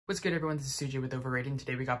What's good, everyone? This is Suji with Overrating.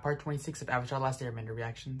 Today we got part 26 of Avatar: Last Airbender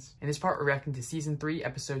reactions. In this part, we're reacting to Season 3,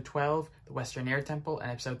 Episode 12, The Western Air Temple,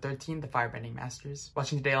 and Episode 13, The Firebending Masters.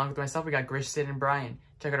 Watching today along with myself, we got Grish, Sid, and Brian.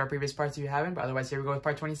 Check out our previous parts if you haven't, but otherwise here we go with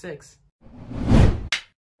part 26.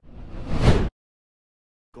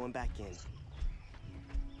 Going back in.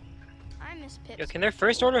 I miss Pips. Yo, can their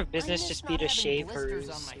first order of business just be to shave her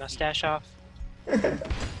mustache off?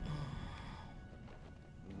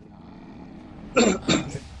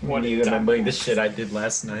 One of you remembering the shit I did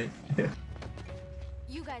last night.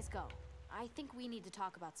 You guys go. I think we need to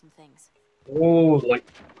talk about some things. Oh, like,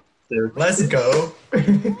 let's go.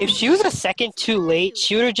 If she was a second too late,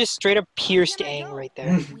 she would have just straight up pierced Aang right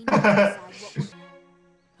there.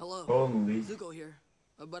 Hello. Holy. Zuko here.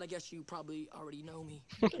 But I guess you probably already know me.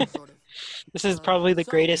 Sort of. This is probably the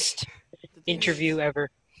greatest interview ever.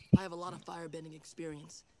 I have a lot of firebending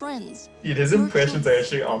experience. Friends. Dude, his impressions are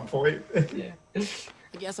actually on point. Yeah.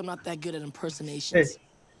 I guess I'm not that good at impersonations.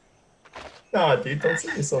 Hey. Nah, dude, don't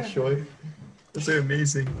sell yourself short. Those are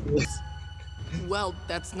amazing. Well,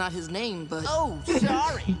 that's not his name, but... Oh,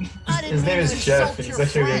 sorry. His name is Jeff, and he's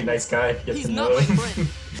actually a really nice guy. Get to know him.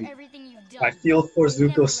 Everything you've done. I feel for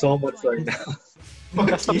Zuko so much right now.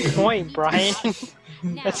 That's the point, Brian.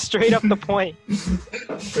 That's straight up the point.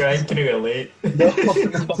 Brian, can you relate? No,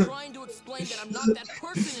 I'm trying to explain that I'm not that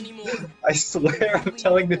person anymore. I swear I'm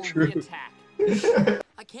telling the truth.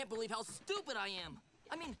 I can't believe how stupid I am.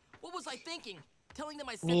 I mean, what was I thinking? Telling them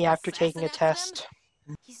I said Me after taking a test.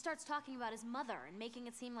 He starts talking about his mother and making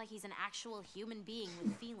it seem like he's an actual human being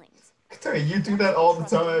with feelings. You do that all the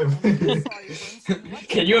time.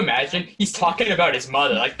 Can you imagine? He's talking about his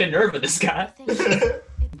mother, like the nerve of this guy.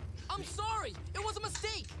 I'm sorry. It was a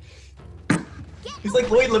mistake. He's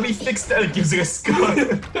like, wait, let me fix that. It gives you a scar.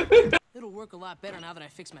 It'll work a lot better now that I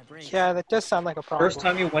fix my brakes. Yeah, that does sound like a problem. First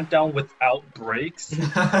time you went down without brakes?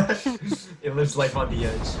 It lives life on the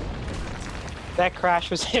edge. That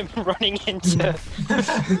crash was him running into...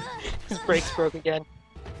 His brakes broke again.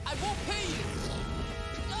 I won't pay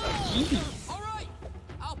you. Jeez. All right.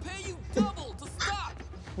 I'll pay you double to stop.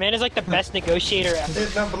 Man is like the best negotiator ever.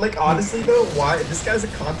 No, but like honestly though, why this guy's a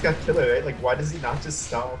contract killer, right? Like why does he not just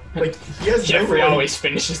stop? Like he has Jeffrey no always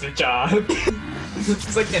finishes the job.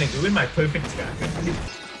 He's like gonna ruin my perfect guy.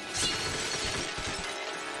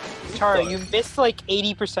 Tara, you missed like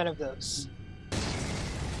 80% of those.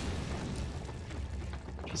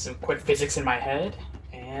 Some quick physics in my head,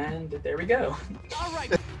 and there we go. All right.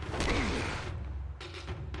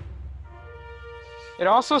 It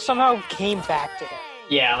also somehow came back to him.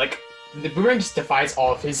 Yeah, like the boomerang just defies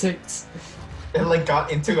all physics. It like got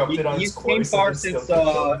interrupted on his course. He's came far since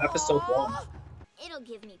episode 1. It'll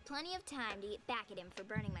give me plenty of time to get back at him for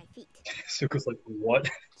burning my feet. Zuko's like, what?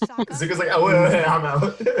 Zuko's like, oh wait, I'm out.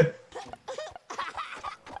 Okay,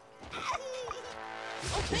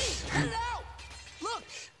 cut it out. Look.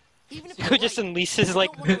 Even if Who just unleashes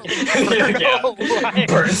like... Yeah.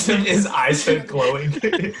 Burns him, his eyes are glowing. We're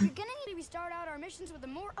gonna need to restart out our missions with a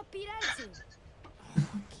more upbeat attitude.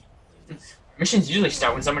 Missions usually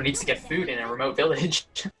start when someone needs to get food in a remote village.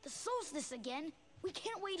 The solstice again? We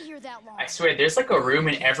can't wait here that long. I swear, there's like a room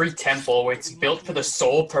in every temple where it's built for the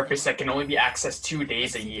sole purpose that can only be accessed 2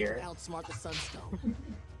 days a year. Outsmart the sunstone.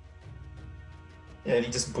 Yeah, and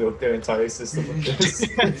he just broke their entire system with this.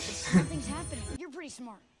 Something's happening. You're pretty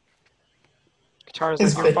smart. Tara's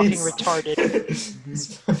like, you're fucking retarded.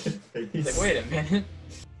 He's Like, wait a minute.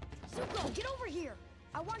 Zuko, get over here.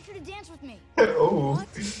 I want you to dance with me. Oh,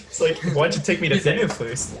 it's like, why don't you take me to dinner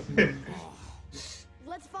first?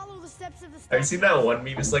 Let's follow the steps of the Have you seen that one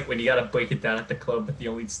meme? It's like when you gotta break it down at the club, but the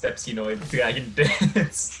only steps you know are dragon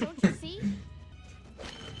dance. Don't you see?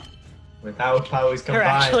 With our powers combined,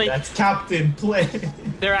 actually- that's Captain Play.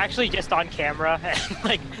 They're actually just on camera, and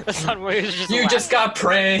like the Sun Warriors just. You just got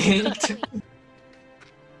pranked!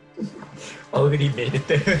 Already made it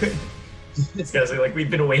there. These guys are like,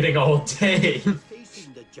 we've been waiting all day.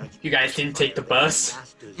 You guys didn't take the bus?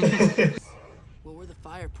 Well, we're the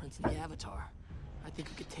fire prince in the Avatar. I think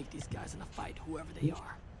we could take these guys in a fight, whoever they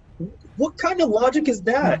are. What kind of logic is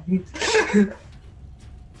that?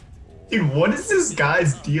 Dude, what is this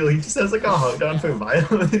guy's deal? He just has like a hard on for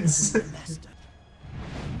violence.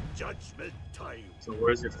 Judgment time. So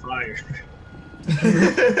where's your fire?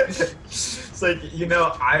 It's like, you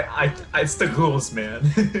know, it's the rules, man.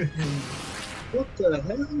 What the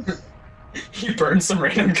hell? You burned some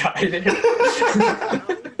random guy there.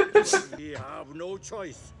 We have no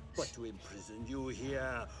choice but to imprison you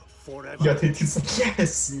here forever. Yeah, he's like,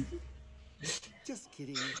 yes! Just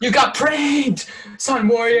kidding. You got pranked! Sun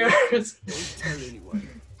Warriors! Don't tell anyone.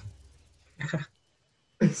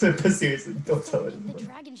 It's But seriously, don't tell it. The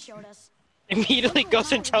dragon showed us. Immediately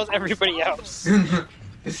goes and tells everybody else. The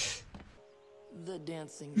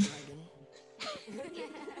dancing dragon.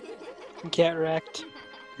 Get wrecked.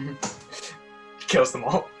 Kills them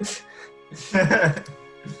all. I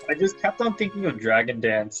just kept on thinking of Dragon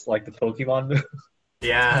Dance, like the Pokemon move.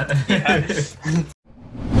 Yeah.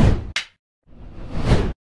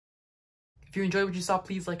 If you enjoyed what you saw,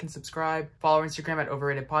 please like and subscribe. Follow our Instagram at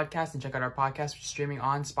Overrated Podcast and check out our podcast, which is streaming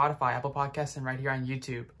on Spotify, Apple Podcasts, and right here on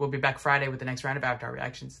YouTube. We'll be back Friday with the next round of Avatar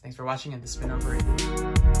reactions. Thanks for watching, and this has been Overrated.